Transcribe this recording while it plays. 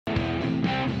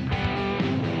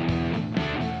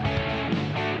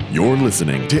You're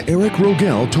listening to Eric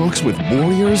Rogel Talks with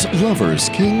Warriors, Lovers,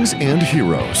 Kings, and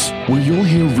Heroes, where you'll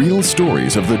hear real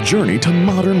stories of the journey to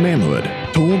modern manhood,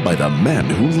 told by the men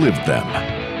who lived them.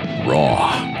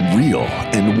 Raw, real,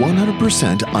 and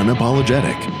 100%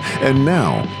 unapologetic. And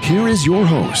now, here is your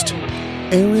host,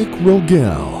 Eric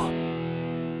Rogel.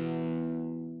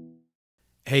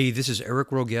 Hey, this is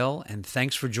Eric Rogel, and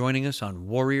thanks for joining us on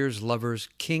Warriors, Lovers,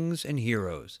 Kings, and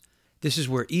Heroes. This is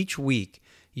where each week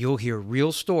you'll hear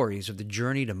real stories of the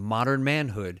journey to modern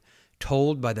manhood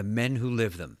told by the men who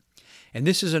live them. And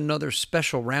this is another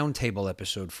special Roundtable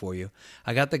episode for you.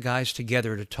 I got the guys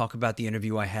together to talk about the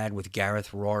interview I had with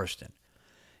Gareth Roriston.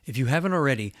 If you haven't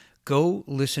already, go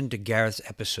listen to Gareth's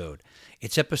episode.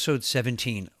 It's episode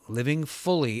 17, Living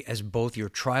Fully as Both Your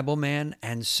Tribal Man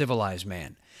and Civilized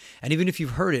Man. And even if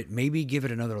you've heard it, maybe give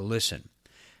it another listen.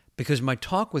 Because my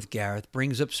talk with Gareth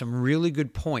brings up some really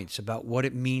good points about what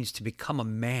it means to become a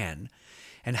man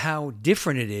and how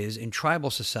different it is in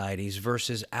tribal societies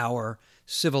versus our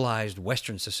civilized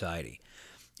Western society.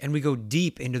 And we go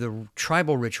deep into the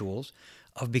tribal rituals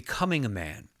of becoming a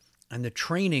man and the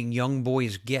training young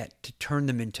boys get to turn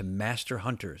them into master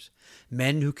hunters,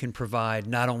 men who can provide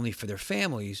not only for their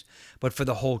families, but for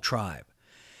the whole tribe.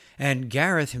 And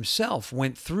Gareth himself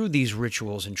went through these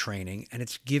rituals and training, and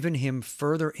it's given him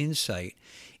further insight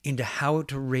into how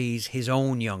to raise his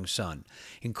own young son,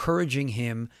 encouraging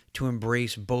him to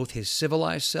embrace both his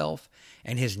civilized self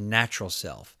and his natural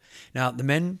self. Now, the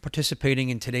men participating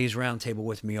in today's roundtable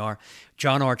with me are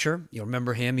John Archer. You'll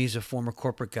remember him. He's a former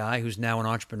corporate guy who's now an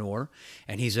entrepreneur,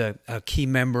 and he's a key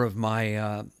member of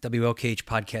my WLKH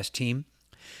podcast team.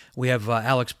 We have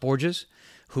Alex Borges,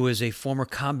 who is a former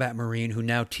combat Marine who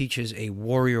now teaches a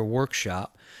warrior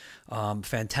workshop.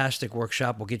 Fantastic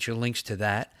workshop. We'll get you links to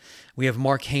that. We have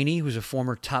Mark Haney, who's a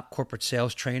former top corporate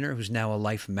sales trainer, who's now a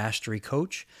life mastery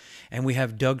coach. And we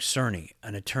have Doug Cerny,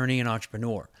 an attorney and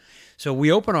entrepreneur. So we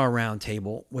open our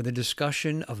roundtable with a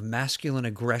discussion of masculine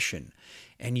aggression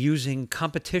and using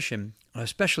competition,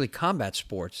 especially combat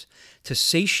sports, to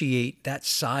satiate that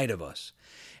side of us.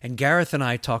 And Gareth and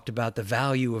I talked about the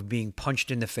value of being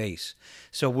punched in the face.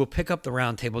 So we'll pick up the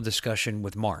roundtable discussion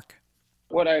with Mark.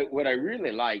 What I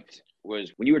really liked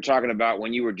was when you were talking about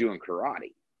when you were doing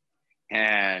karate,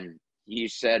 and you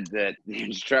said that the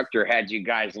instructor had you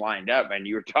guys lined up and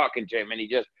you were talking to him and he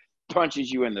just punches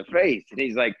you in the face. And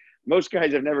he's like, most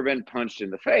guys have never been punched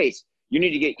in the face. You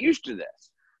need to get used to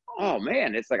this. Oh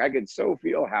man, it's like I could so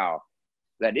feel how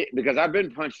because I've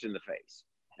been punched in the face.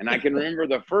 And I can remember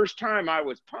the first time I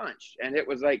was punched, and it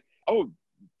was like, oh,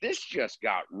 this just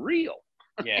got real.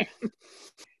 Yeah.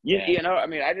 You know, I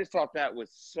mean, I just thought there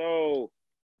was so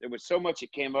much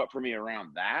that came up for me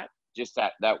around that, just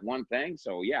that one thing.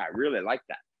 So, yeah, I really like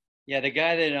that. Yeah, the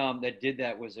guy that did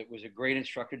that was a great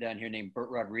instructor down here named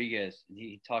Bert Rodriguez.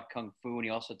 He taught Kung Fu, and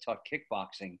he also taught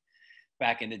kickboxing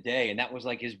back in the day. And that was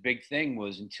like his big thing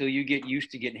was until you get used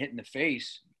to getting hit in the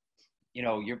face, you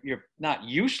know, you're not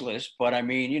useless, but I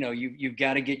mean, you know, you've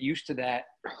got to get used to that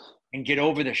and get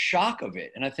over the shock of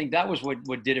it. And I think that was what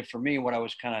did it for me. What I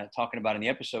was kind of talking about in the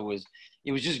episode was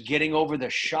it was just getting over the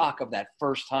shock of that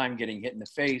first time getting hit in the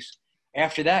face.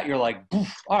 After that, you're like,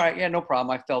 poof, all right, yeah, no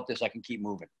problem. I felt this. I can keep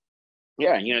moving.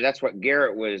 Yeah. You know, that's what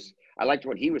Garrett was. I liked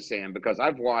what he was saying because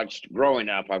growing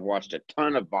up, I've watched a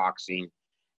ton of boxing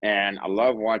and I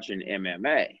love watching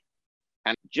MMA.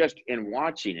 And just in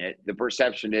watching it, the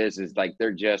perception is like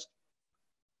they're just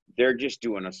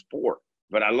doing a sport.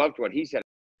 But I loved what he said.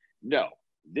 No,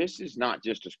 this is not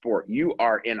just a sport. You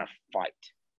are in a fight.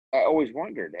 I always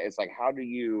wondered, it's like, how do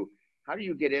you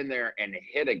get in there and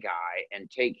hit a guy and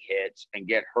take hits and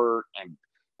get hurt and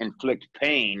inflict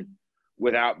pain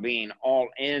without being all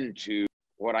into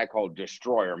what I call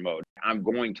destroyer mode? I'm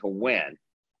going to win.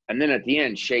 And then at the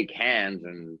end, shake hands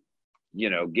and, you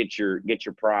know, get your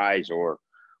prize or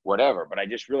whatever. But I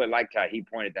just really liked how he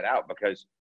pointed that out because,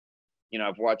 you know,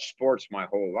 I've watched sports my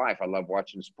whole life. I love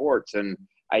watching sports, and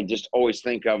I just always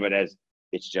think of it as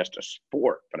it's just a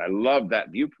sport. But I love that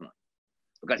viewpoint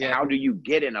because how do you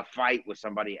get in a fight with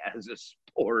somebody as a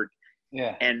sport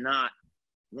and not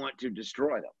want to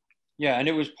destroy them? Yeah, and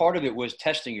it was part of it was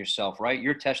testing yourself, right?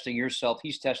 You're testing yourself.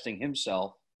 He's testing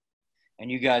himself. And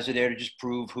you guys are there to just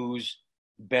prove who's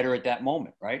better at that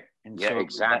moment, right? And yeah, so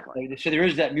exactly. So there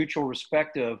is that mutual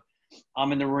respect of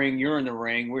I'm in the ring, you're in the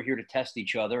ring. We're here to test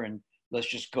each other, and let's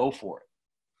just go for it.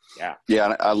 Yeah.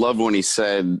 Yeah, I love when he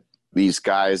said these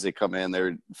guys, they come in,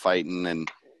 they're fighting,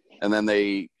 and then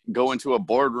they go into a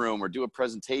boardroom or do a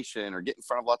presentation or get in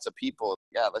front of lots of people.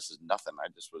 Yeah, this is nothing. I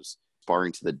just was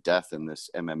sparring to the death in this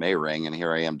MMA ring, and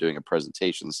here I am doing a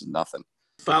presentation. This is nothing.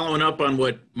 Following up on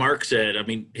what Mark said, I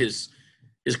mean, his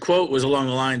his quote was along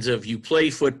the lines of, you play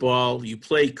football, you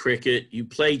play cricket, you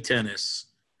play tennis,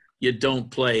 you don't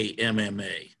play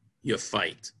MMA, you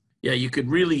fight. Yeah, you could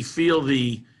really feel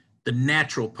the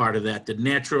natural part of that, the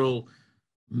natural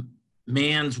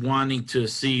man's wanting to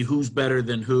see who's better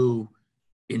than who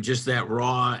in just that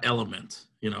raw element,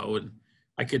 and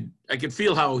I could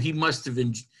feel how he must have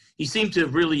he seemed to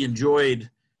have really enjoyed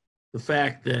the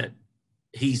fact that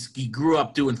he grew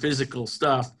up doing physical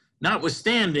stuff,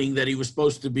 notwithstanding that he was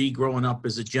supposed to be growing up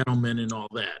as a gentleman and all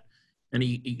that. And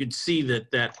he could see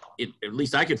that at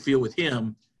least I could feel with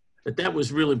him, that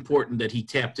was real important that he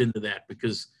tapped into that,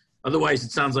 because otherwise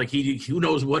it sounds like who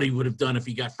knows what he would have done if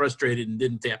he got frustrated and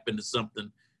didn't tap into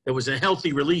something that was a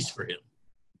healthy release for him.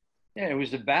 Yeah, it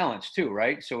was the balance too,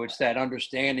 right? So it's that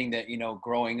understanding that,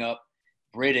 growing up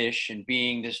British and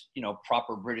being this,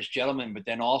 proper British gentleman, but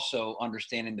then also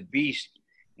understanding the beast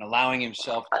and allowing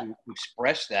himself to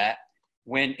express that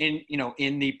when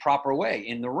in the proper way,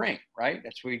 in the ring, right?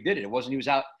 That's where he did it. He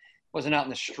wasn't out in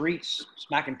the streets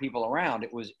smacking people around.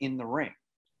 It was in the ring.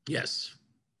 Yes.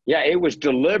 Yeah, it was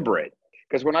deliberate.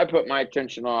 Because when I put my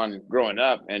attention on growing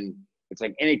up, and it's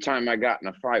like anytime I got in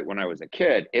a fight when I was a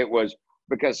kid, it was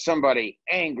because somebody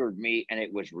angered me and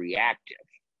it was reactive.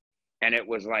 And it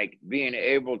was like being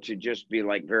able to just be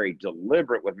like very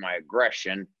deliberate with my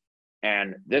aggression.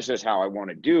 And this is how I want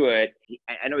to do it.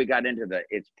 I know we got into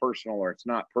it's personal or it's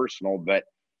not personal, but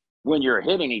when you're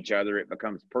hitting each other, it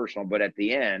becomes personal. But at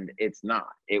the end, it's not.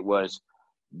 It was,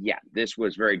 this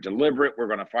was very deliberate. We're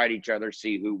going to fight each other,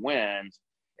 see who wins.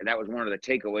 And that was one of the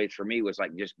takeaways for me, was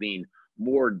like just being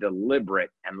more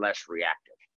deliberate and less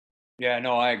reactive. Yeah,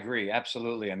 no, I agree.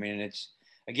 Absolutely. I mean,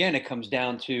 it comes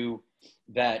down to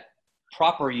that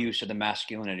proper use of the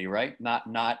masculinity, right?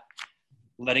 Not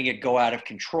letting it go out of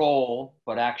control,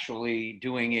 but actually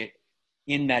doing it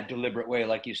in that deliberate way,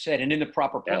 like you said, and in the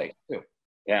proper place too.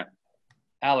 Yeah.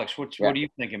 Alex, what are you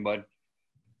thinking, bud?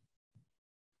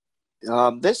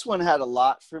 This one had a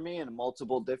lot for me in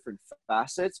multiple different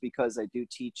facets, because I do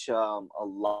teach a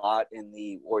lot in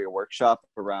the Warrior Workshop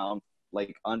around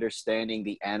like understanding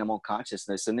the animal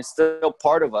consciousness, and it's still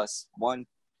part of us. One,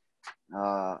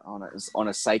 on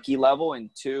a psyche level, and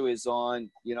two is on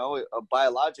a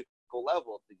biological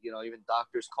level. Even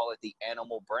doctors call it the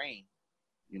animal brain.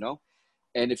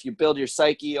 And if you build your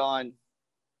psyche on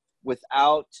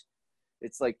without,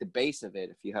 it's like the base of it.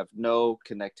 If you have no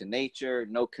connect to nature,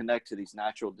 no connect to these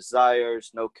natural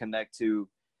desires, no connect to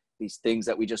these things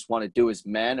that we just want to do as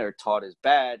men or taught as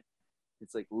bad,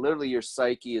 it's like literally your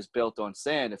psyche is built on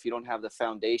sand. If you don't have the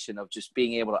foundation of just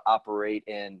being able to operate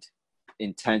in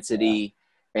intensity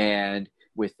and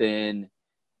within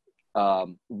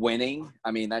winning,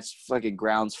 I mean, that's fucking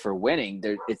grounds for winning.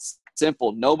 It's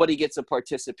simple. Nobody gets a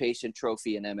participation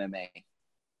trophy in MMA.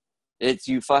 It's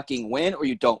you fucking win or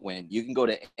you don't win. You can go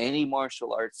to any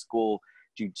martial arts school,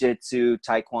 jiu-jitsu,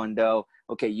 taekwondo.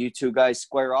 Okay, you two guys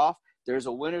square off. There's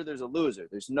a winner, there's a loser.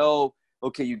 There's no,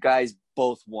 okay, you guys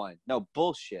both won. No,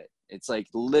 bullshit. It's like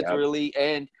literally,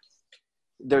 and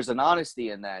there's an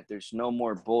honesty in that. There's no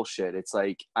more bullshit. It's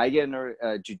like I get in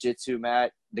a jiu-jitsu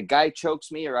mat. The guy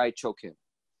chokes me or I choke him.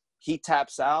 He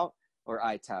taps out or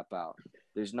I tap out.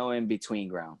 There's no in-between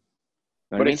ground.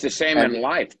 But it's the same in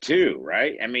life too,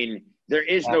 right? I mean, there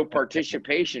is no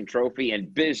participation trophy in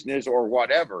business or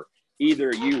whatever.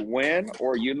 Either you win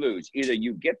or you lose. Either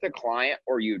you get the client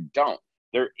or you don't.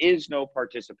 There is no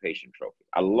participation trophy.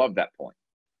 I love that point.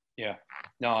 Yeah.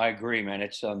 No, I agree, man.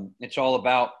 It's all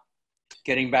about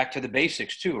getting back to the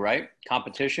basics too, right?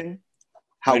 Competition.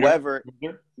 However,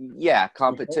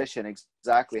 competition,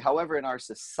 exactly. However, in our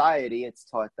society, it's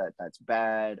taught that that's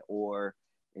bad or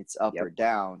it's up or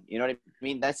down. You know what I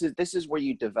mean? This is where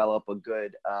you develop a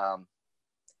good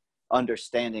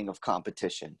understanding of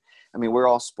competition. I mean, we're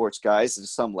all sports guys at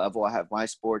some level. I have my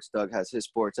sports. Doug has his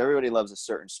sports. Everybody loves a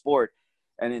certain sport.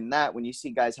 And in that, when you see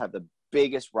guys have the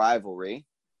biggest rivalry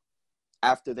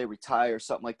after they retire or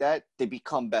something like that, they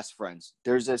become best friends.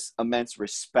 There's this immense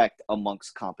respect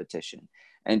amongst competition.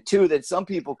 And two, that some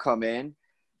people come in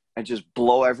and just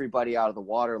blow everybody out of the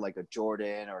water like a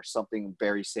Jordan or something,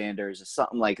 Barry Sanders or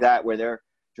something like that, where they're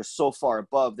just so far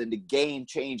above, then the game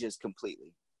changes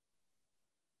completely.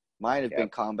 Mine have been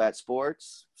combat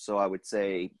sports. So I would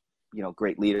say,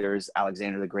 great leaders,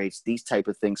 Alexander the Great, these type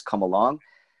of things come along.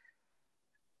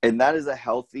 And that is a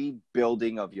healthy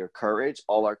building of your courage.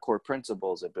 All our core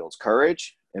principles, it builds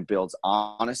courage. It builds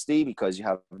honesty because you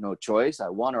have no choice. I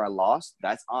won or I lost.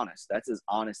 That's honest. That's as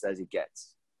honest as it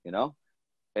gets,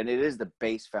 And it is the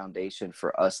base foundation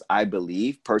for us, I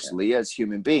believe, personally, as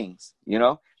human beings,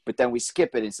 But then we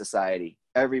skip it in society.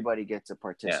 Everybody gets a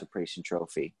participation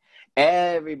trophy.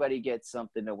 Everybody gets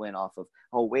something to win off of.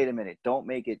 Oh, wait a minute. Don't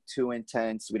make it too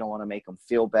intense. We don't want to make them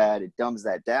feel bad. It dumbs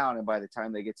that down. And by the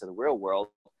time they get to the real world,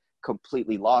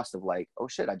 completely lost of like, oh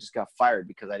shit, I just got fired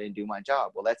because I didn't do my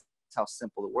job. Well, that's how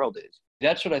simple the world is.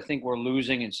 That's what I think we're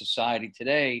losing in society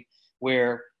today,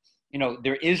 where, you know,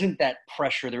 there isn't that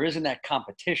pressure. There isn't that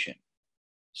competition.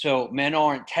 So men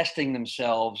aren't testing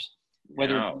themselves,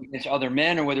 whether it's other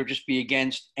men or whether it just be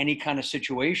against any kind of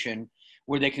situation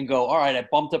where they can go, all right, I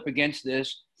bumped up against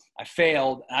this, I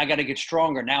failed, and I got to get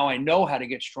stronger. Now I know how to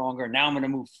get stronger. Now I'm going to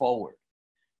move forward,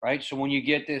 right? So when you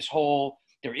get this whole,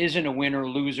 there isn't a winner,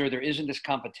 loser, there isn't this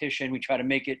competition, we try to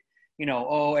make it, you know,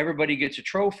 oh, everybody gets a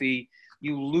trophy.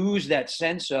 You lose that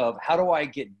sense of, how do I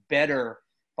get better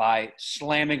by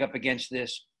slamming up against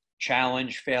this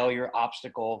challenge, failure,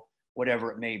 obstacle,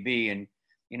 whatever it may be. And,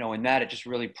 you know, in that, it just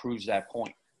really proves that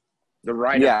point. The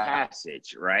rite of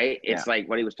passage, right? It's like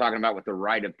what he was talking about with the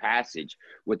rite of passage,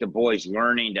 with the boys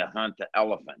learning to hunt the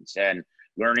elephants and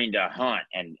learning to hunt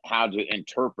and how to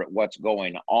interpret what's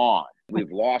going on.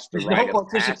 We've lost the rite of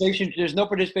passage. There's no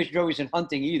participation trophies in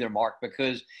hunting either, Mark,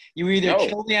 because you either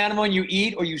kill the animal and you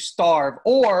eat, or you starve,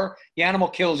 or the animal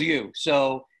kills you.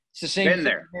 So it's the same thing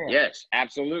there. Yes,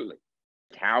 absolutely.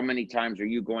 How many times are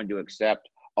you going to accept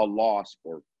a loss,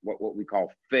 or what we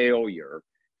call failure?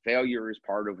 Failure is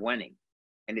part of winning,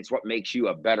 and it's what makes you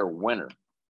a better winner.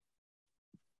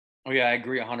 Oh yeah, I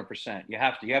agree 100%. You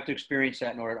have to experience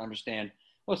that in order to understand.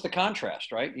 Well, it's the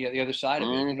contrast, right? The other side of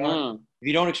it. Mm-hmm. If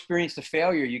you don't experience the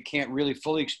failure, you can't really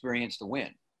fully experience the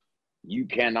win. You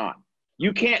cannot.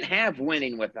 You can't have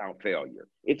winning without failure.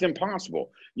 It's impossible.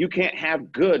 You can't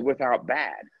have good without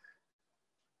bad.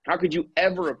 How could you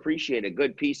ever appreciate a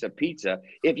good piece of pizza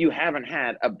if you haven't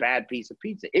had a bad piece of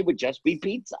pizza? It would just be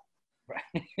pizza.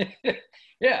 Right.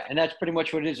 Yeah, and that's pretty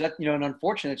much what it is. That, you know, and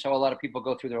unfortunately, it's how a lot of people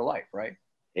go through their life, right?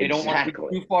 They don't want to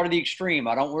be too far to the extreme.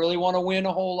 I don't really want to win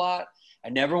a whole lot. I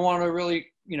never want to really,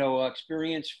 you know,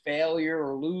 experience failure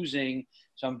or losing.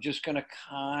 So I'm just going to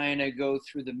kind of go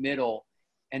through the middle.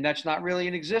 And that's not really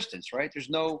in existence, right?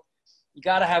 You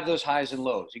got to have those highs and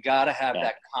lows. You got to have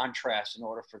that contrast in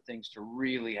order for things to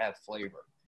really have flavor.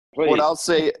 Please. What I'll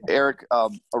say, Eric,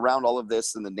 around all of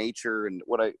this and the nature, and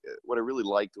what I really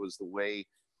liked was the way,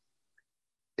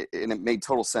 and it made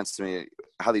total sense to me,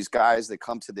 how these guys, they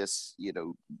come to this, you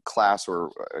know, class,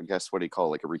 or I guess, what do you call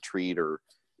it, like a retreat, or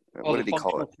what did he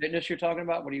call it? Fitness you're talking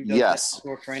about? What do you do? Yes.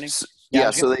 Outdoor training? So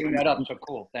they bring that up. So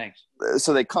cool. Thanks.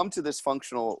 So they come to this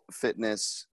functional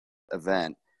fitness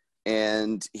event,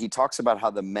 and he talks about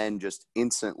how the men just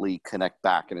instantly connect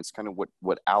back. And it's kind of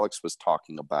what Alex was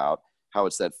talking about, how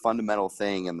it's that fundamental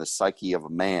thing in the psyche of a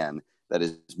man that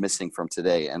is missing from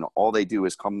today. And all they do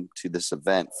is come to this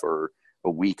event for a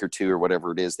week or two or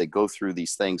whatever it is. They go through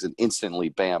these things, and instantly,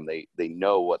 bam, they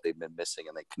know what they've been missing,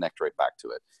 and they connect right back to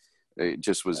it. It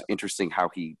just was interesting how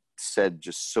he said,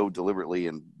 just so deliberately,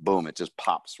 and boom, it just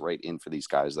pops right in for these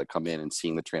guys that come in, and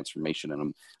seeing the transformation in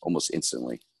them almost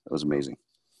instantly. It was amazing.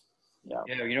 Yeah,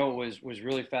 you know, what was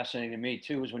really fascinating to me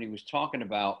too was when he was talking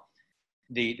about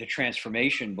the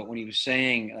transformation, but when he was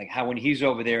saying, like, how when he's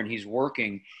over there and he's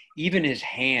working, even his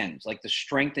hands, like the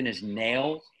strength in his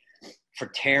nails for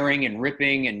tearing and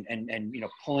ripping and you know,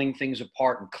 pulling things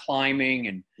apart and climbing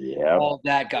and all of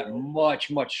that got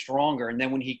much stronger. And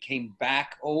then when he came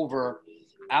back over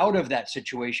out of that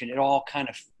situation, it all kind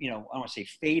of, you know, I don't want to say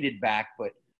faded back,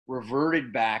 but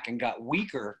reverted back and got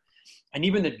weaker. And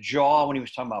even the jaw, when he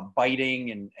was talking about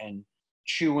biting and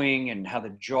chewing, and how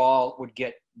the jaw would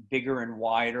get bigger and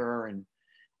wider, and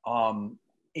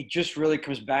it just really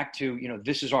comes back to, you know,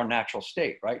 this is our natural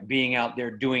state, right? Being out there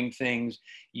doing things,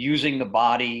 using the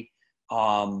body,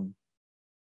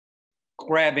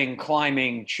 grabbing,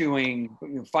 climbing, chewing,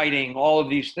 fighting, all of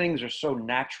these things are so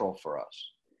natural for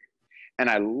us. And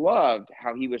I loved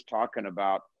how he was talking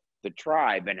about the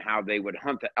tribe and how they would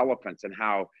hunt the elephants and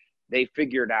how they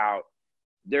figured out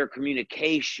their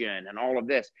communication and all of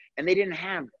this. And they didn't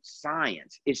have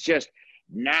science. It's just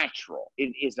natural.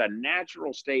 It is a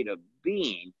natural state of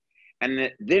being.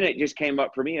 And then it just came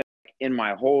up for me in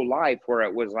my whole life, where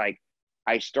it was like,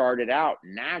 I started out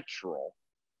natural,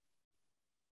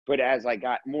 but as I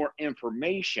got more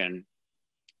information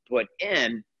put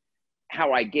in,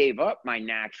 how I gave up my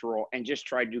natural and just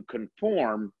tried to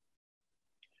conform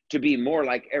to be more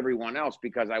like everyone else,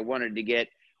 because I wanted to get,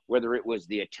 whether it was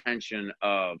the attention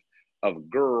of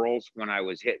girls when I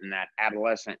was hitting that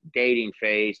adolescent dating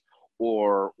phase,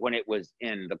 or when it was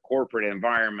in the corporate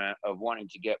environment of wanting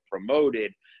to get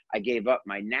promoted, I gave up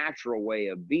my natural way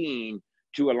of being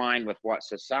to align with what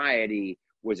society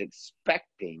was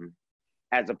expecting.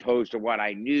 as opposed to what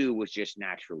I knew was just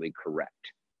naturally correct.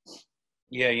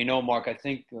 Yeah, you know, Mark, I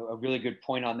think a really good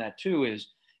point on that too is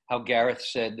how Gareth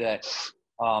said that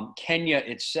Kenya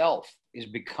itself is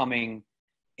becoming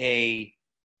a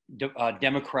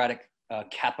democratic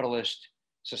capitalist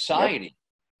society. Yep.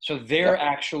 So they're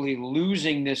actually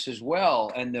losing this as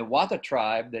well. And the Watha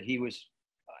tribe that he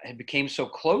had became so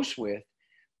close with,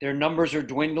 their numbers are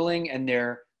dwindling and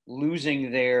they're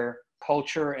losing their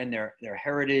culture and their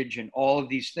heritage and all of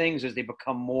these things as they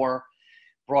become more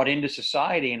brought into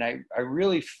society. And I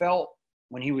really felt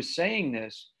when he was saying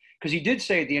this, because he did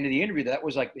say at the end of the interview that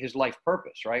was like his life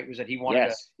purpose, right? Was that he wanted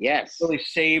to really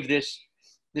save this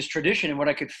tradition. And what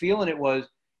I could feel in it was,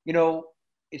 you know,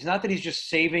 it's not that he's just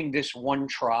saving this one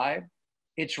tribe.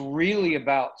 It's really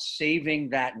about saving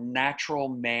that natural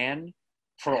man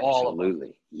for all of us.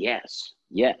 Absolutely. Yes.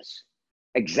 Yes.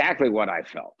 Exactly what I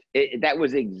felt. That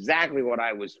was exactly what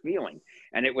I was feeling.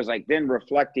 And it was like then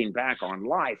reflecting back on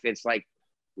life, it's like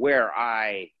where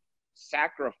I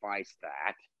sacrificed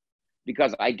that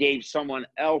because I gave someone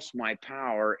else my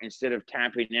power instead of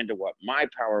tapping into what my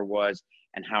power was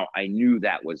and how I knew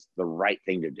that was the right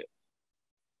thing to do.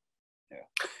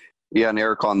 Yeah, and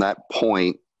Eric, on that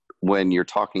point, when you're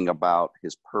talking about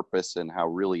his purpose and how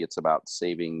really it's about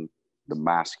saving the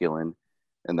masculine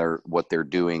and what they're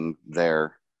doing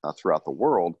there throughout the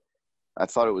world, I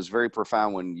thought it was very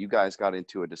profound when you guys got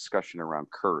into a discussion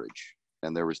around courage.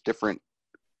 And there was different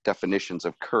definitions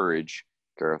of courage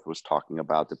Gareth was talking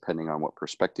about, depending on what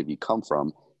perspective you come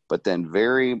from. But then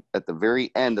at the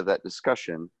very end of that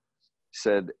discussion,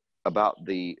 said about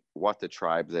the Watha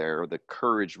tribe there, the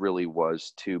courage really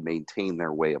was to maintain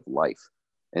their way of life.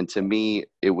 And to me,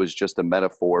 it was just a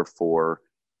metaphor for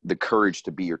the courage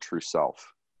to be your true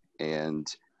self. And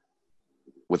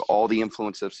with all the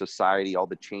influence of society, all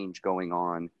the change going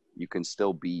on, you can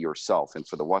still be yourself. And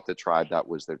for the Watha tribe, that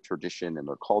was their tradition and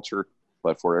their culture.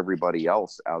 But for everybody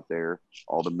else out there,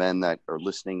 all the men that are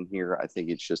listening here, I think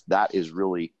it's just that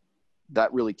really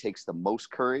takes the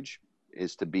most courage,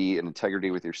 is to be in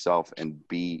integrity with yourself and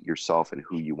be yourself and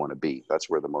who you want to be. That's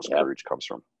where the most courage comes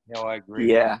from. No, I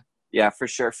agree. Yeah, for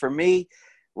sure. For me,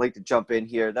 I'd like to jump in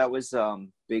here. That was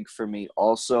big for me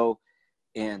also.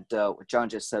 And what John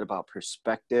just said about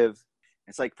perspective,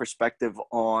 it's like perspective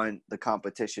on the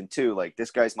competition too. Like, this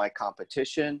guy's my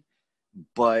competition,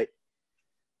 but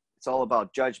it's all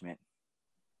about judgment.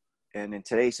 And in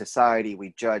today's society,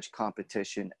 we judge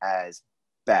competition as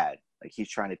bad. Like, he's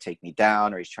trying to take me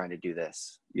down or he's trying to do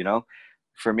this, you know?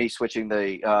 For me, switching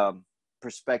the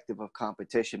perspective of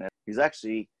competition, he's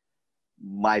actually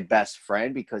my best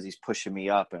friend because he's pushing me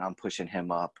up and I'm pushing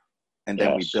him up. And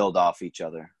then we build off each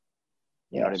other.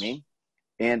 You know what I mean?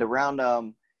 And around,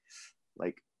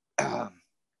 it's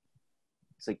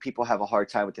like people have a hard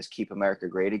time with this Keep America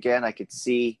Great Again. I could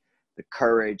see the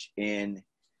courage in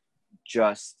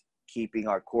just keeping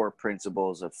our core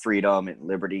principles of freedom and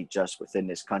liberty just within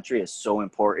this country is so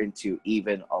important to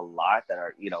even a lot that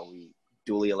are, we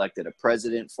duly elected a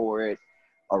president for it.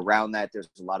 Around that, there's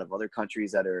a lot of other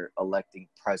countries that are electing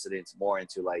presidents more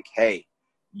into like, hey,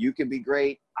 you can be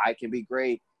great, I can be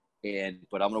great,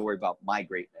 but I'm going to worry about my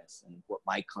greatness and what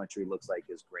my country looks like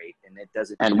is great. And it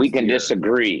doesn't. And we can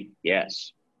disagree.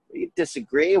 Yes. We can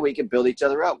disagree. We can build each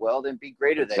other up. Well, then be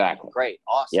greater than you. Great.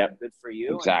 Awesome. Yep. Good for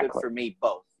you. And good for me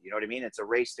both. You know what I mean? It's a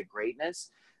race to greatness,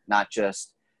 not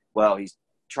just, well, he's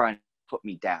trying to put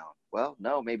me down. Well,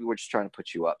 no, maybe we're just trying to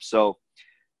put you up. So,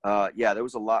 there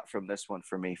was a lot from this one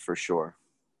for me, for sure.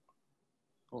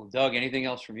 Well, Doug, anything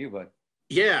else from you, bud?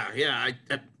 Yeah.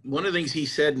 One of the things he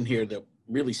said in here that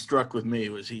really struck with me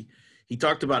was he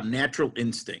talked about natural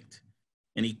instinct.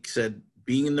 And he said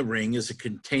being in the ring is a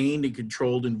contained and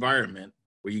controlled environment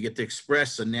where you get to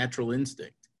express a natural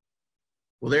instinct.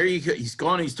 Well, there you go. He's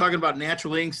talking about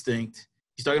natural instinct.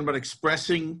 He's talking about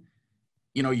expressing,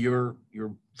 your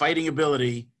fighting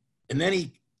ability. And then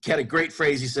he had a great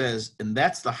phrase. He says, and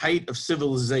that's the height of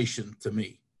civilization to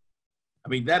me. I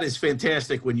mean, that is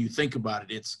fantastic when you think about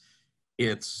it.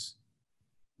 It's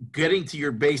getting to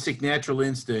your basic natural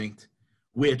instinct,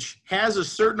 which has a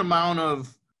certain amount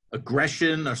of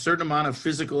aggression, a certain amount of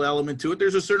physical element to it.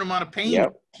 There's a certain amount of pain,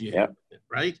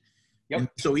 right? Yep. And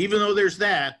so even though there's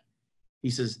that, he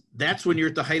says, that's when you're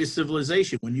at the height of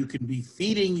civilization, when you can be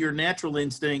feeding your natural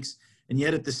instincts, and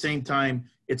yet at the same time,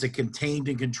 it's a contained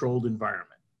and controlled environment.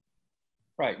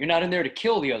 Right. You're not in there to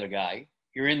kill the other guy.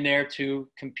 You're in there to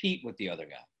compete with the other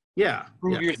guy. Yeah.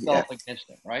 Prove yourself against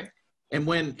him, right? And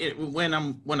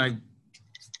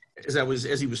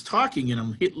as he was talking,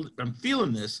 and I'm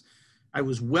feeling this, I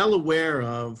was well aware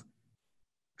of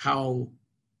how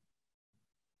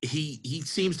he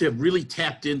seems to have really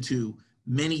tapped into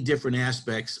many different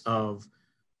aspects of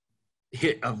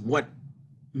what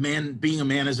being a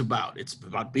man is about. It's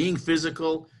about being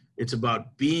physical. It's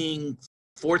about being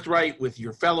forthright with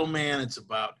your fellow man. It's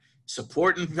about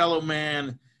supporting fellow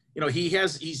man. You know,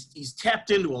 he's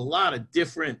tapped into a lot of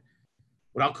different,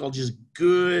 what I'll call just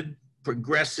good,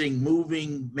 progressing,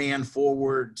 moving man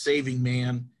forward, saving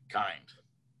mankind.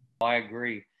 I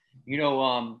agree. You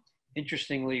know,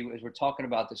 interestingly, as we're talking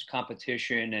about this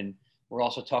competition, and we're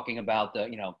also talking about the,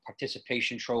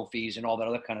 participation trophies and all that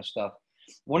other kind of stuff.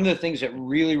 One of the things that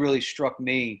really, really struck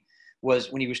me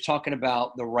was when he was talking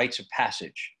about the rites of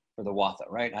passage for the Watha,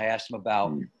 right? I asked him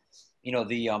about,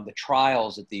 the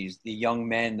trials that the young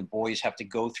men, the boys have to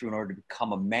go through in order to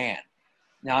become a man.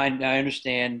 Now, I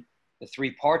understand the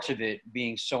three parts of it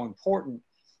being so important.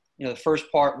 The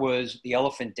first part was the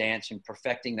elephant dance and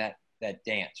perfecting that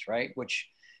dance, right? Which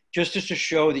just is to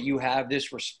show that you have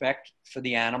this respect for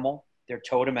the animal, their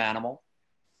totem animal.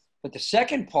 But the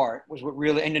second part was what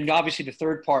really, and then obviously the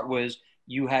third part was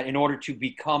you had, in order to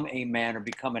become a man or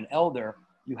become an elder,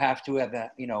 you have to have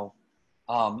that,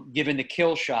 given the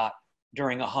kill shot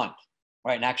during a hunt,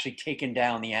 right? And actually taken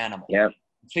down the animal. Yeah.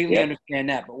 Completely understand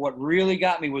that. But what really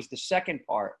got me was the second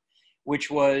part,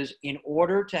 which was in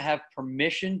order to have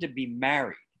permission to be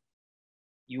married,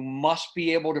 you must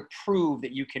be able to prove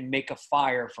that you can make a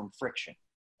fire from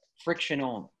friction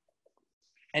only.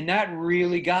 And that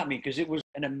really got me, because it was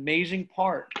an amazing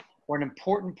part, or an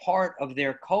important part of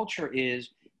their culture is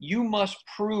you must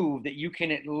prove that you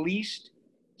can at least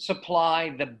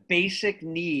supply the basic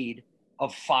need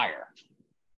of fire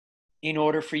in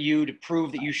order for you to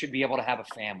prove that you should be able to have a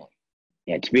family.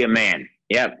 Yeah, to be a man.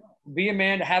 Yep. Be a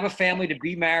man, to have a family, to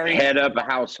be married. Head up a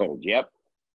household. Yep.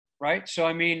 Right? So,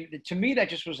 I mean, to me, that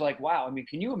just was like, wow. I mean,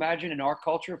 can you imagine in our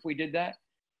culture if we did that?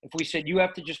 If we said you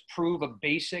have to just prove a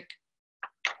basic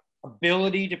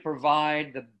ability to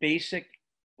provide the basic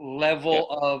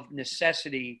level of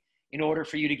necessity in order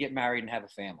for you to get married and have a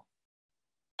family.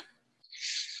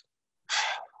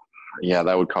 Yeah,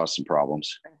 that would cause some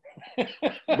problems.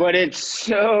 But it's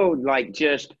so like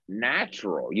just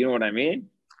natural. You know what I mean?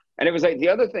 And it was like the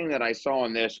other thing that I saw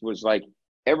in this was like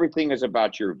everything is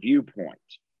about your viewpoint.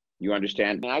 You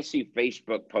understand? And I see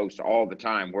Facebook posts all the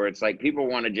time where it's like people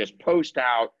want to just post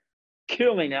out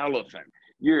killing elephant.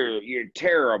 You're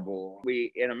terrible.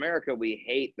 In America, we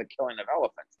hate the killing of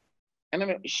elephants. And I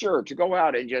mean, sure, to go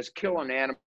out and just kill an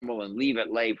animal and leave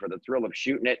it lay for the thrill of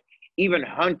shooting it, even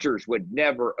hunters would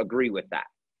never agree with that.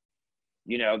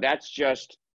 That's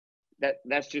just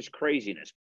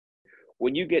craziness.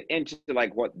 When you get into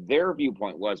like what their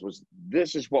viewpoint was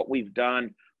this is what we've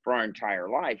done for our entire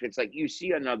life. It's like you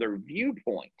see another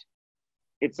viewpoint.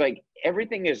 It's like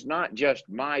everything is not just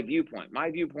my viewpoint.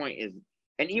 My viewpoint is,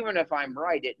 and even if I'm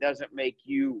right, it doesn't make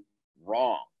you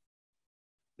wrong.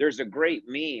 There's a great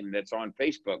meme that's on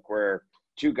Facebook where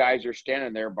two guys are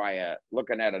standing there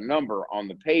looking at a number on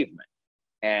the pavement,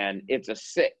 and it's a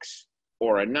 6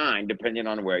 or a 9, depending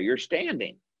on where you're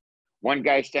standing. One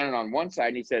guy's standing on one side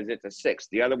and he says it's a 6.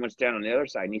 The other one's standing on the other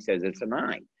side and he says it's a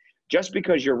 9. Just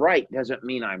because you're right doesn't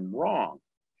mean I'm wrong.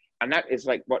 And that is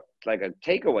like a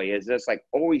takeaway is just like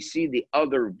always see the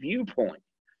other viewpoint.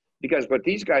 Because what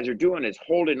these guys are doing is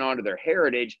holding on to their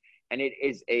heritage. And it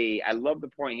is I love the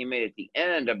point he made at the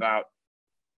end about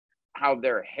how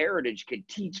their heritage could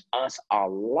teach us a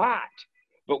lot,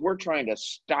 but we're trying to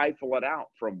stifle it out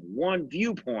from one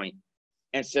viewpoint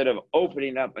instead of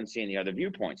opening up and seeing the other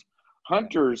viewpoints.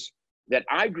 Hunters that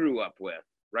I grew up with,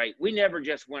 right? We never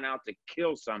just went out to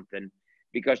kill something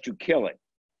because to kill it.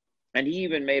 And he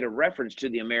even made a reference to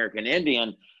the American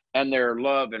Indian and their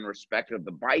love and respect of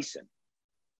the bison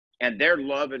and their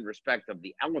love and respect of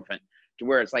the elephant, to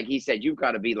where it's like he said, you've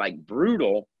got to be like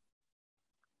brutal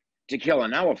to kill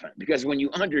an elephant, because when you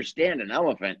understand an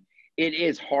elephant, it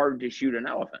is hard to shoot an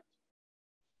elephant.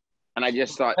 And I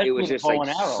just thought it was just like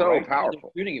so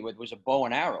powerful. Shooting it with was a bow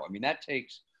and arrow. I mean, that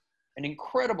takes an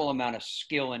incredible amount of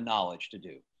skill and knowledge to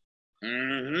do.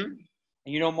 Mm-hmm.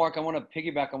 And Mark, I want to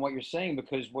piggyback on what you're saying,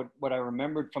 because what I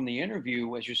remembered from the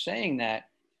interview as you're saying that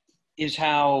is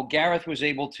how Gareth was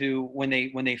able to, when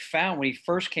he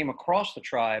first came across the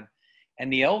tribe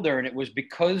and the elder, and it was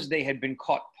because they had been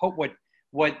caught what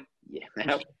was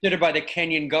considered by the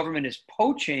Kenyan government as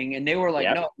poaching, and they were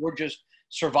like, no, we're just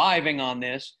surviving on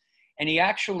this. And he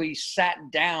actually sat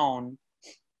down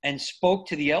and spoke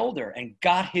to the elder and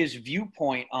got his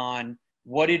viewpoint on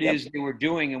what it is they were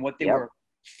doing and what they were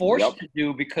forced to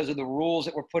do because of the rules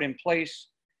that were put in place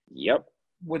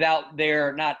without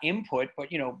their, not input, but,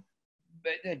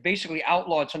 basically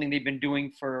outlawed something they've been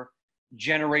doing for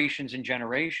generations and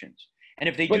generations. And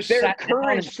if they But just their sat down and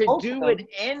courage to spoke to do them, it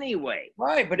anyway.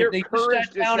 right? But Their if they just courage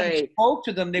sat to down and say, spoke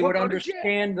to them, they "We'll would go to jail."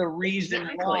 understand the reason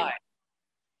Exactly. why.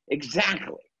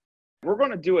 Exactly. We're going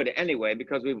to do it anyway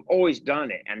because we've always done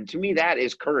it. And to me, that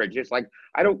is courage. It's like,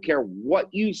 I don't care what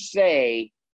you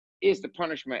say is the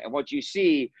punishment and what you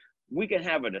see. We can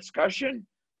have a discussion,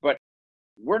 but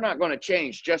we're not going to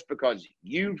change just because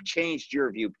you've changed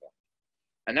your viewpoint.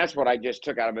 And that's what I just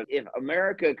took out of it. If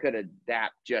America could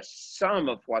adapt just some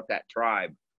of what that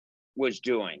tribe was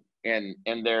doing and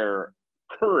their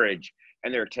courage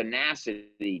and their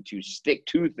tenacity to stick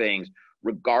to things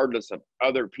regardless of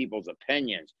other people's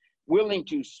opinions, willing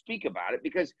to speak about it.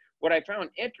 Because what I found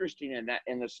interesting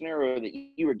in the scenario that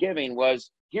you were giving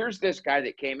was, here's this guy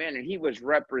that came in and he was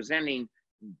representing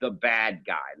the bad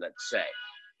guy, let's say.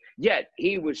 Yet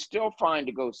he was still fine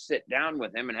to go sit down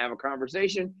with him and have a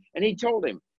conversation. And he told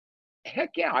him,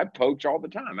 heck yeah, I poach all the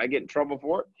time. I get in trouble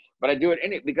for it, but I do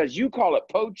it because you call it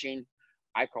poaching.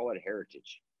 I call it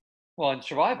heritage. Well, and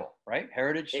survival, right?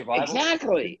 Heritage, survival.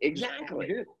 Exactly.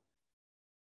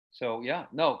 So yeah,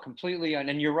 no, completely.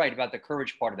 And you're right about the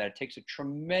courage part of that. It takes a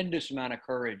tremendous amount of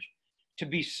courage to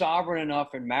be sovereign enough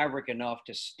and maverick enough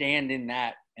to stand in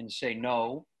that and say,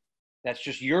 no, that's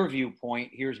just your viewpoint.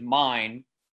 Here's mine.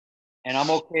 And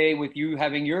I'm okay with you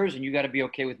having yours, and you got to be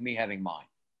okay with me having mine.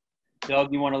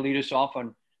 Doug, you want to lead us off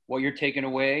on what you're taking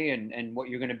away and what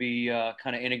you're going to be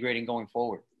kind of integrating going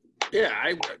forward? Yeah,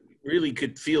 I really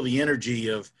could feel the energy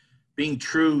of being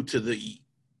true to the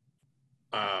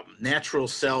natural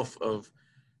self of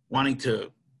wanting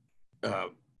to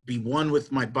be one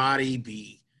with my body,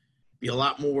 be a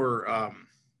lot more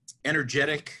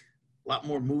energetic, a lot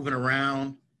more moving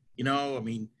around. You know, I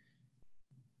mean,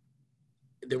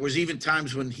 there was even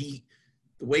times when the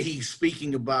way he's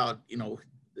speaking about, you know,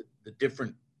 the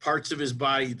different parts of his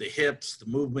body, the hips, the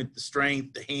movement, the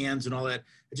strength, the hands and all that,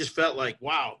 it just felt like,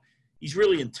 wow, he's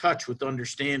really in touch with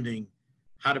understanding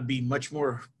how to be much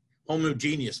more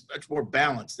homogeneous, much more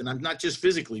balanced. And I'm not just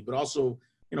physically, but also,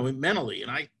 you know, mentally.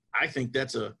 And I think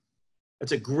that's a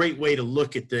great way to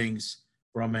look at things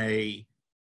from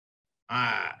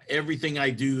everything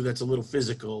I do that's a little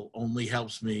physical only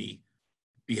helps me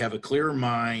have a clearer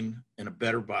mind and a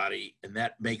better body. And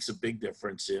that makes a big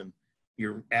difference in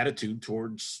your attitude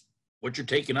towards what you're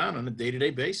taking on a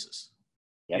day-to-day basis.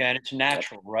 Yep. Yeah, and it's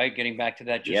natural, right? Getting back to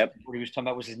that, just what he was talking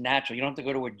about was natural. You don't have to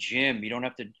go to a gym. You don't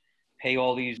have to pay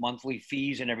all these monthly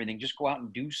fees and everything. Just go out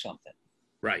and do something.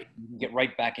 Right. You can get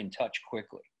right back in touch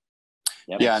quickly.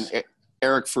 Yep. Yeah, and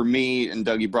Eric, for me, and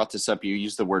Doug, you brought this up, you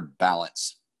used the word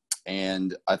balance.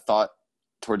 And I thought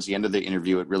towards the end of the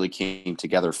interview, it really came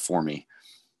together for me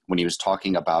when he was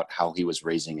talking about how he was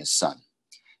raising his son.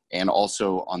 And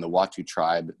also on the Watha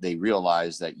tribe, they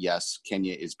realized that, yes,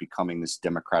 Kenya is becoming this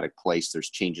democratic place. There's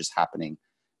changes happening,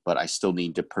 but I still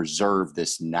need to preserve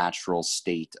this natural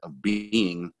state of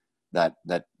being that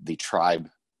the tribe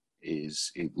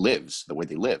lives the way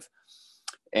they live.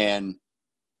 And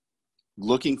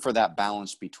looking for that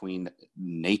balance between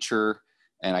nature,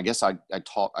 and I guess I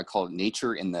call it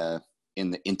nature in the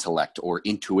intellect, or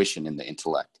intuition in the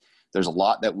intellect. There's a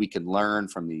lot that we can learn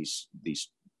from these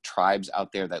tribes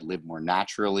out there that live more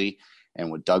naturally, and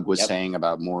what Doug was saying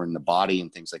about more in the body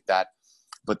and things like that.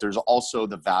 But there's also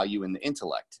the value in the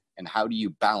intellect, and how do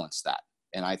you balance that?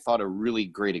 And I thought a really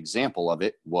great example of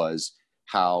it was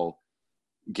how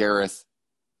Gareth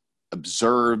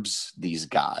observes these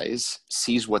guys,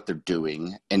 sees what they're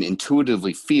doing, and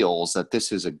intuitively feels that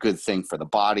this is a good thing for the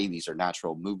body. These are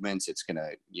natural movements. It's going to,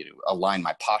 align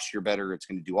my posture better. It's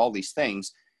going to do all these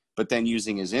things. But then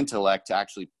using his intellect to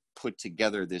actually put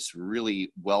together this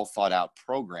really well thought out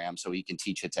program so he can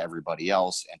teach it to everybody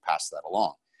else and pass that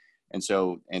along.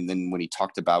 And then when he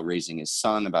talked about raising his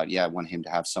son, about, I want him to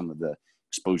have some of the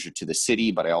exposure to the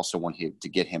city, but I also want him to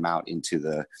get him out into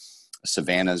the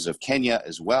savannas of Kenya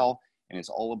as well. And it's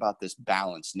all about this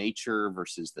balance, nature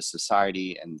versus the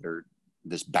society, and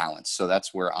this balance. So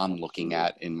that's where I'm looking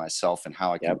at in myself, and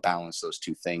how I can balance those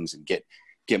two things and get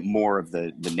more of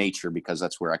the nature, because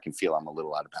that's where I can feel I'm a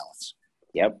little out of balance.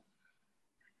 Yep.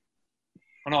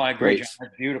 Oh, no, I agree, John.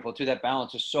 That's beautiful too. That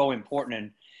balance is so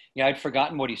important. And I'd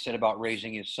forgotten what he said about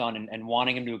raising his son and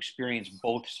wanting him to experience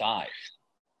both sides.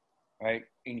 Right?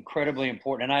 Incredibly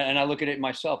important. And I look at it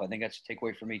myself. I think that's a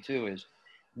takeaway for me too, is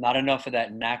not enough of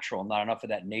that natural, not enough of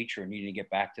that nature, and needing to get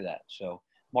back to that. So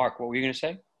Mark, what were you going to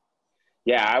say?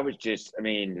 Yeah,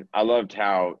 I loved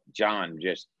how John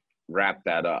just wrapped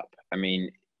that up.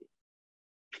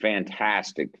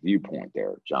 Fantastic viewpoint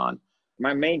there, John.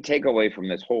 My main takeaway from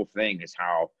this whole thing is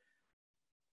how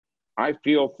I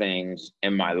feel things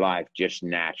in my life just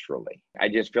naturally. I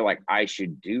just feel like I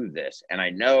should do this. And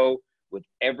I know with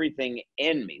everything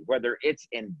in me, whether it's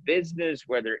in business,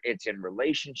 whether it's in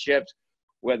relationships,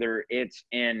 whether it's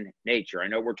in nature. I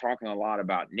know we're talking a lot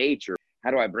about nature.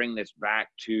 How do I bring this back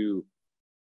to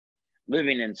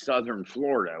living in southern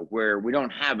Florida, where we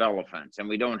don't have elephants and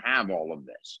we don't have all of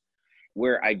this,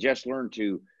 where I just learned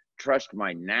to trust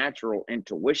my natural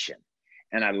intuition.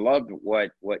 And I loved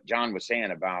what John was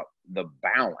saying about the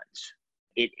balance.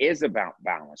 It is about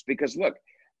balance, because look,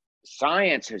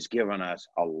 science has given us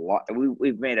a lot.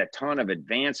 We've made a ton of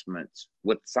advancements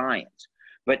with science,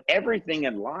 but everything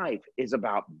in life is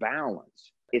about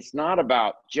balance. It's not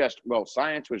about just, well,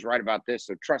 science was right about this,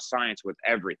 so trust science with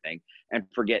everything and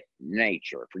forget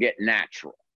nature, forget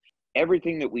natural.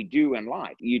 Everything that we do in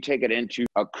life, you take it into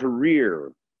a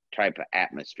career type of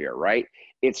atmosphere, right?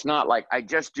 It's not like I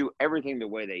just do everything the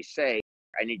way they say.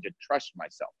 I need to trust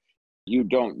myself. You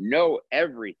don't know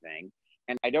everything,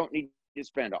 and I don't need to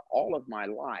spend all of my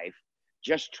life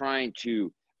just trying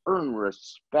to earn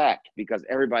respect because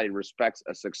everybody respects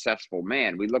a successful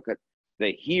man. We look at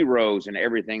the heroes and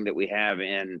everything that we have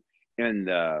in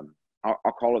the,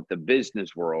 I'll call it the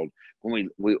business world. When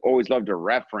we always love to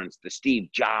reference the Steve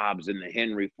Jobs and the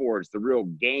Henry Fords, the real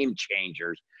game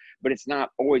changers, but it's not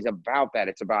always about that.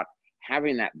 It's about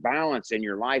having that balance in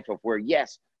your life of where,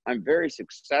 yes, I'm very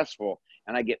successful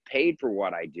and I get paid for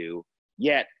what I do,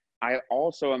 yet I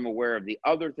also am aware of the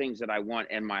other things that I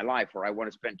want in my life, where I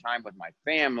want to spend time with my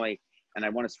family and I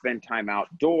want to spend time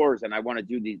outdoors and I want to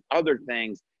do these other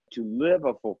things to live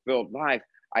a fulfilled life.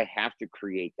 I have to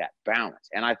create that balance.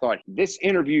 And I thought this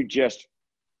interview just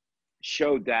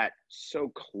showed that so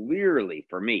clearly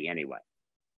for me anyway.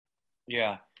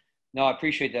 Yeah. No, I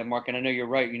appreciate that, Mark. And I know you're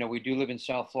right. You know, we do live in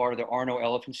South Florida. There are no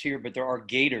elephants here, but there are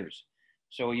gators.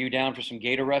 So are you down for some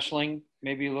gator wrestling?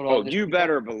 Maybe a little. Oh, you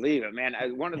better believe it, man.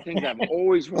 One of the things I've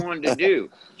always wanted to do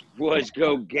was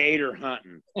go gator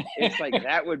hunting. It's like,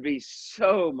 that would be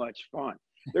so much fun.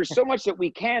 There's so much that we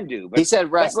can do. But he said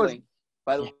wrestling.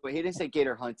 By the way, he didn't say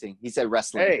gator hunting. He said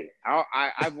wrestling. Hey,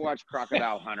 I've watched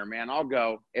Crocodile Hunter, man. I'll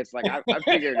go. It's like I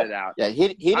figured it out. Yeah,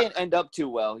 he didn't end up too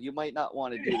well. You might not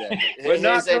want to do that. But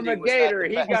not from a gator.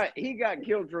 He got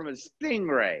killed from a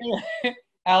stingray.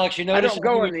 Alex, you notice I don't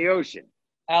go in the ocean.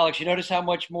 Alex, you notice how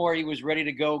much more he was ready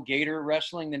to go gator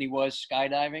wrestling than he was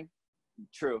skydiving?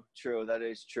 True. That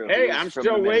is true. Hey, I'm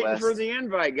still waiting for the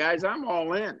invite, guys. I'm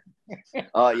all in.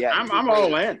 Oh yeah, I'm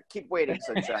all in. Keep waiting,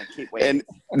 Sunshine. Keep waiting.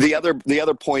 And the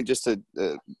other point, just to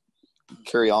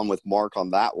carry on with Mark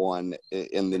on that one,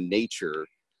 in the nature,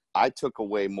 I took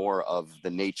away more of the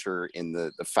nature in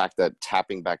the fact that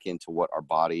tapping back into what our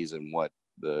bodies and what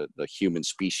the human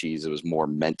species was more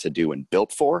meant to do and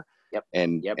built for. Yep.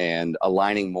 And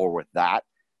aligning more with that.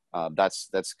 That's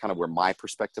kind of where my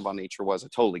perspective on nature was. I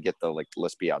totally get the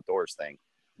let's be outdoors thing,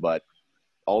 but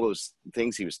all those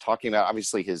things he was talking about,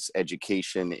 obviously his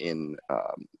education in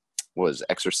was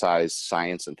exercise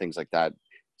science and things like that.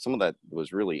 Some of that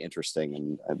was really interesting,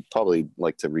 and I'd probably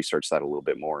like to research that a little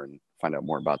bit more and find out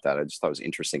more about that. I just thought it was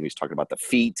interesting. He was talking about the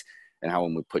feet and how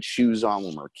when we put shoes on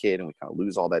when we're a kid and we kind of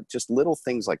lose all that, just little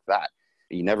things like that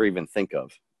you never even think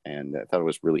of. And I thought it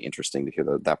was really interesting to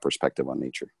hear that perspective on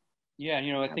nature. Yeah,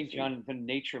 you know, I think, John, in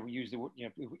nature, we use the word, you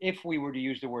know, if we were to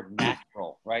use the word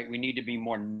natural, right? We need to be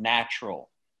more natural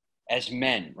as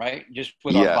men, right? Just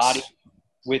with our body,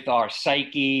 with our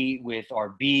psyche, with our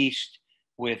beast,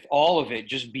 with all of it,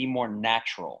 just be more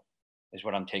natural is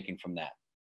what I'm taking from that.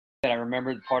 And I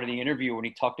remember part of the interview when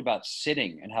he talked about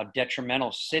sitting and how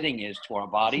detrimental sitting is to our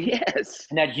body. Yes.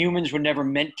 And that humans were never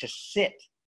meant to sit,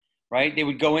 right? They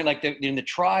would go in, like in the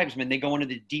tribesmen, they go into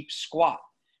the deep squat,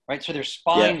 right? So their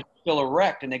spines are still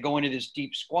erect and they go into this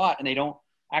deep squat and they don't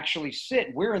actually sit.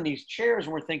 We're in these chairs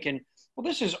and we're thinking, well,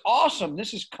 this is awesome.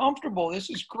 This is comfortable. This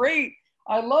is great.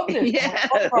 I love this. Yes.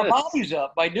 We're fucking our bodies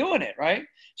up by doing it, right?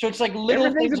 So it's like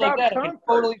little things like that. I can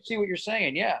totally see what you're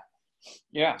saying. Yeah.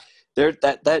 Yeah. There,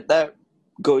 that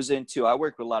goes into, I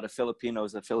work with a lot of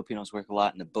Filipinos. The Filipinos work a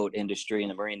lot in the boat industry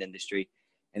and the marine industry.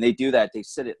 And they do that. They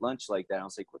sit at lunch like that. I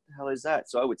was like, what the hell is that?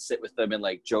 So I would sit with them and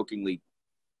like jokingly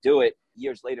do it.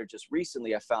 Years later, just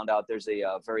recently, I found out there's a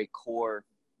very core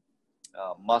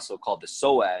muscle called the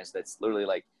psoas that's literally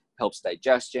like helps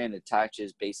digestion,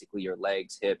 attaches basically your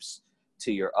legs, hips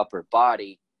to your upper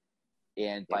body.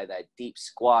 And by that deep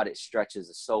squat, it stretches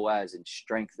the psoas and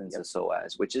strengthens the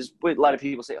psoas, which is what a lot of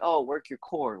people say, oh, work your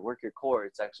core, work your core.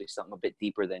 It's actually something a bit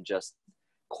deeper than just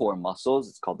core muscles.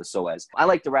 It's called the psoas. I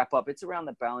like to wrap up. It's around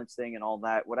the balance thing and all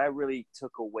that. What I really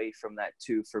took away from that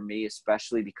too, for me,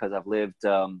 especially because I've lived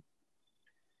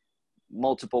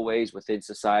multiple ways within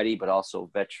society, but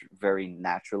also very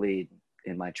naturally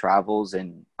in my travels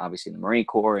and obviously in the Marine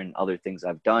Corps and other things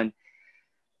I've done.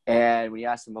 And when he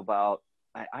asked him about,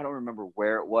 I don't remember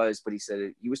where it was, but he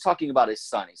said he was talking about his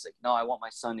son. He's like, no, I want my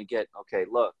son to get, okay,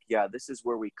 look, yeah, this is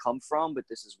where we come from, but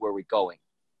this is where we're going.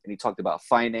 And he talked about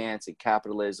finance and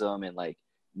capitalism and like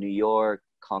New York,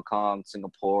 Hong Kong,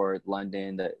 Singapore,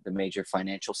 London, the major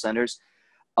financial centers,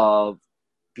 of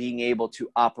being able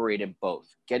to operate in both,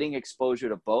 getting exposure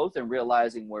to both and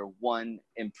realizing where one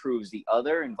improves the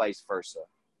other and vice versa,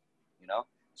 you know?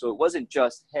 So it wasn't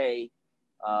just, hey,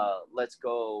 let's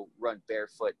go run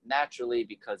barefoot naturally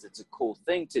because it's a cool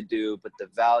thing to do, but the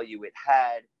value it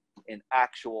had in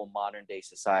actual modern day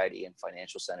society and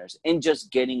financial centers and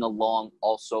just getting along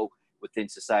also within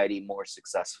society more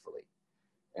successfully.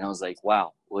 And I was like,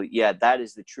 wow, well, yeah, that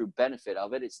is the true benefit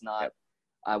of it. It's not,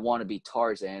 I want to be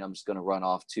Tarzan, I'm just going to run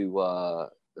off to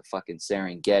the fucking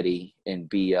Serengeti and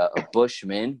be a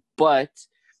bushman. But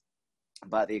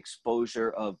by the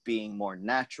exposure of being more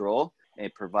natural,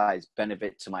 it provides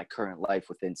benefit to my current life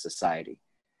within society.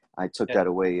 I took that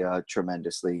away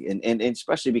tremendously. And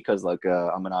especially because like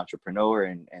I'm an entrepreneur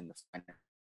and the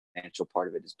financial part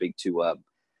of it is big to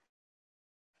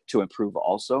improve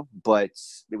also. But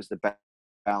it was the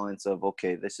balance of,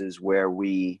 okay, this is where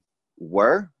we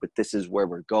were, but this is where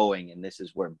we're going, and this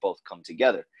is where both come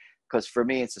together. Because for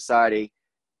me in society,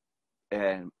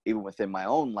 and even within my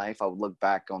own life, I would look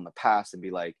back on the past and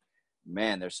be like,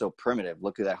 man, they're so primitive.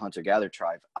 Look at that hunter-gatherer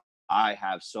tribe. I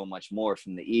have so much more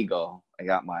from the ego. I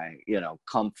got my,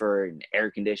 comfort and air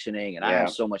conditioning, and I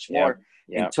have so much more,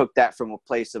 and took that from a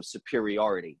place of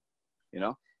superiority,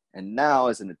 And now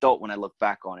as an adult, when I look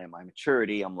back on it, my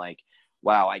maturity, I'm like,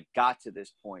 wow, I got to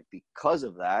this point because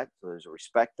of that. So there's a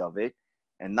respect of it.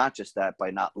 And not just that,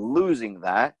 by not losing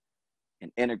that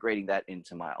and integrating that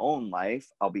into my own life,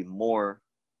 I'll be more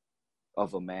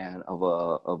of a man, of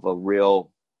a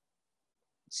real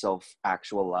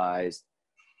self-actualized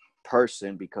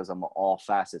person, because I'm all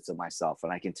facets of myself,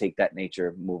 and I can take that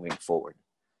nature moving forward.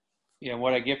 Yeah,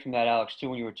 what I get from that, Alex, too,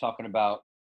 when you were talking about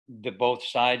the both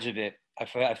sides of it, I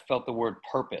felt the word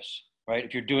purpose. Right?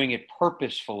 If you're doing it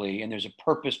purposefully, and there's a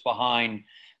purpose behind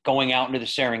going out into the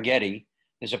Serengeti,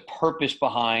 there's a purpose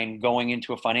behind going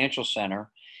into a financial center,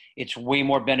 it's way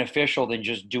more beneficial than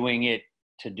just doing it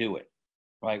to do it,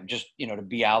 right? Just, to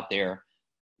be out there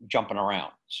jumping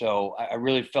around. So I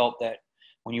really felt that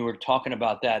when you were talking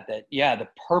about that, the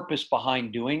purpose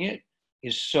behind doing it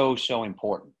is so, so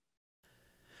important.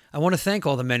 I want to thank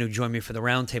all the men who joined me for the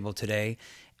roundtable today.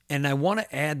 And I want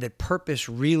to add that purpose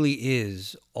really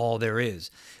is all there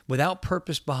is. Without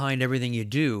purpose behind everything you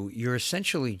do, you're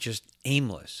essentially just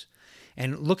aimless.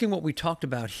 And looking what we talked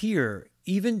about here,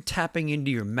 even tapping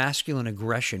into your masculine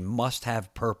aggression must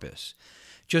have purpose.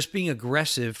 Just being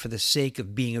aggressive for the sake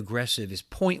of being aggressive is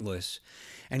pointless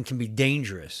and can be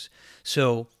dangerous.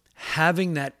 So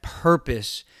having that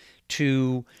purpose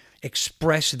to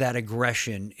express that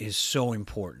aggression is so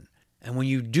important. And when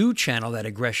you do channel that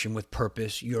aggression with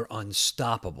purpose, you're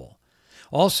unstoppable.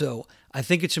 Also, I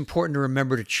think it's important to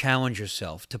remember to challenge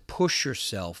yourself, to push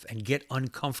yourself and get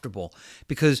uncomfortable,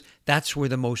 because that's where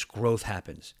the most growth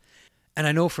happens. And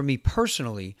I know for me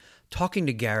personally, talking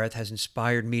to Gareth has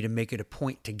inspired me to make it a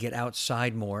point to get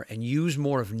outside more and use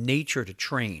more of nature to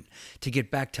train, to get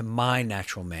back to my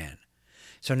natural man.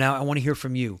 So now I want to hear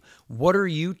from you. What are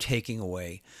you taking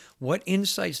away? What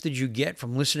insights did you get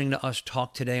from listening to us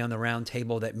talk today on the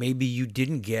roundtable that maybe you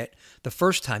didn't get the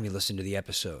first time you listened to the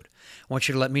episode? I want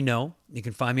you to let me know. You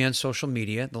can find me on social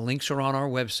media. The links are on our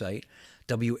website,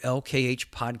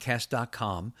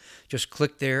 WLKHpodcast.com. Just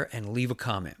click there and leave a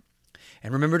comment.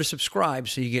 And remember to subscribe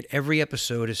so you get every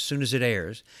episode as soon as it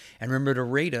airs. And remember to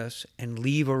rate us and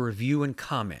leave a review and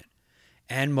comment.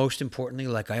 And most importantly,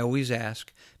 like I always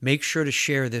ask, make sure to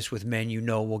share this with men you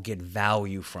know will get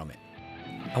value from it.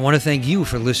 I want to thank you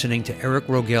for listening to Eric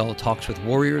Rogel Talks with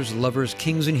Warriors, Lovers,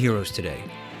 Kings, and Heroes today.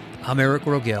 I'm Eric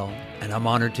Rogel, and I'm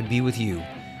honored to be with you,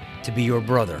 to be your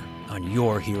brother on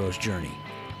your hero's journey.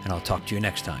 And I'll talk to you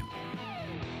next time.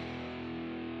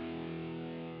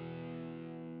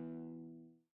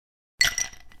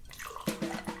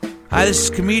 Hi, this is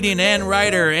comedian and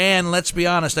writer, and let's be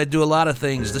honest, I do a lot of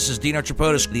things. This is Dino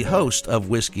Tripodis, the host of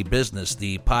Whiskey Business,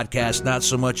 the podcast not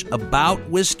so much about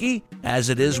whiskey as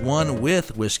it is one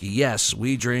with whiskey. Yes,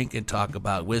 we drink and talk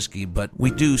about whiskey, but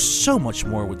we do so much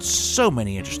more with so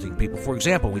many interesting people. For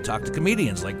example, we talk to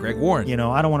comedians like Greg Warren.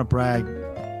 I don't want to brag,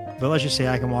 but let's just say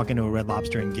I can walk into a Red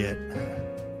Lobster and get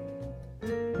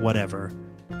whatever.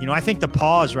 I think the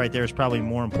pause right there is probably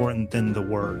more important than the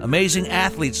word. Amazing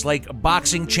athletes like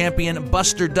boxing champion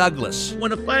Buster Douglas.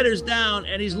 When a fighter's down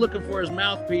and he's looking for his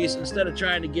mouthpiece instead of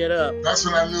trying to get up, that's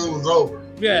when I knew it was over.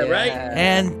 Yeah, right?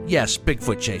 And yes,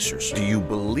 Bigfoot chasers. Do you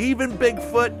believe in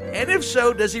Bigfoot? And if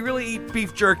so, does he really eat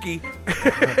beef jerky?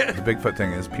 The Bigfoot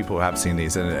thing is people have seen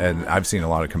these, and I've seen a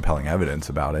lot of compelling evidence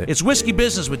about it. It's Whiskey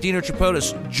Business with Dino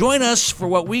Tripodis. Join us for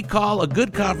what we call a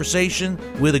good conversation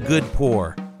with a good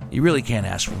pour. You really can't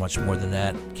ask for much more than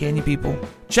that, can you, people?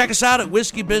 Check us out at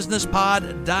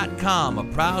whiskeybusinesspod.com, a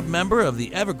proud member of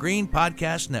the Evergreen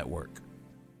Podcast Network.